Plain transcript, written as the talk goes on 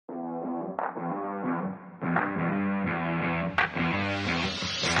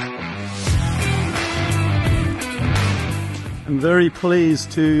I'm very pleased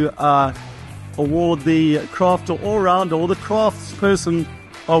to award the Crafter All-Rounder or the Krafts-Person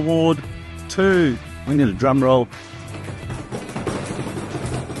Award to, we need a drum roll,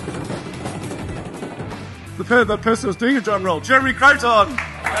 the person who's doing a drum roll, Jeremy Croton.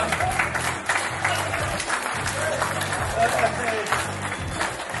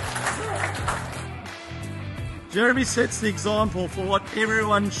 Jeremy sets the example for what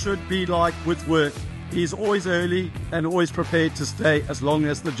everyone should be like with work. He's always early and always prepared to stay as long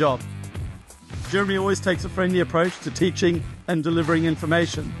as the job. Jeremy always takes a friendly approach to teaching and delivering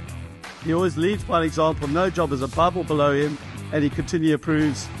information. He always leads by example. No job is above or below him, and he continually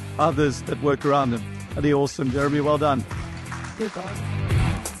approves others that work around him. And he's awesome. Jeremy, well done. Good.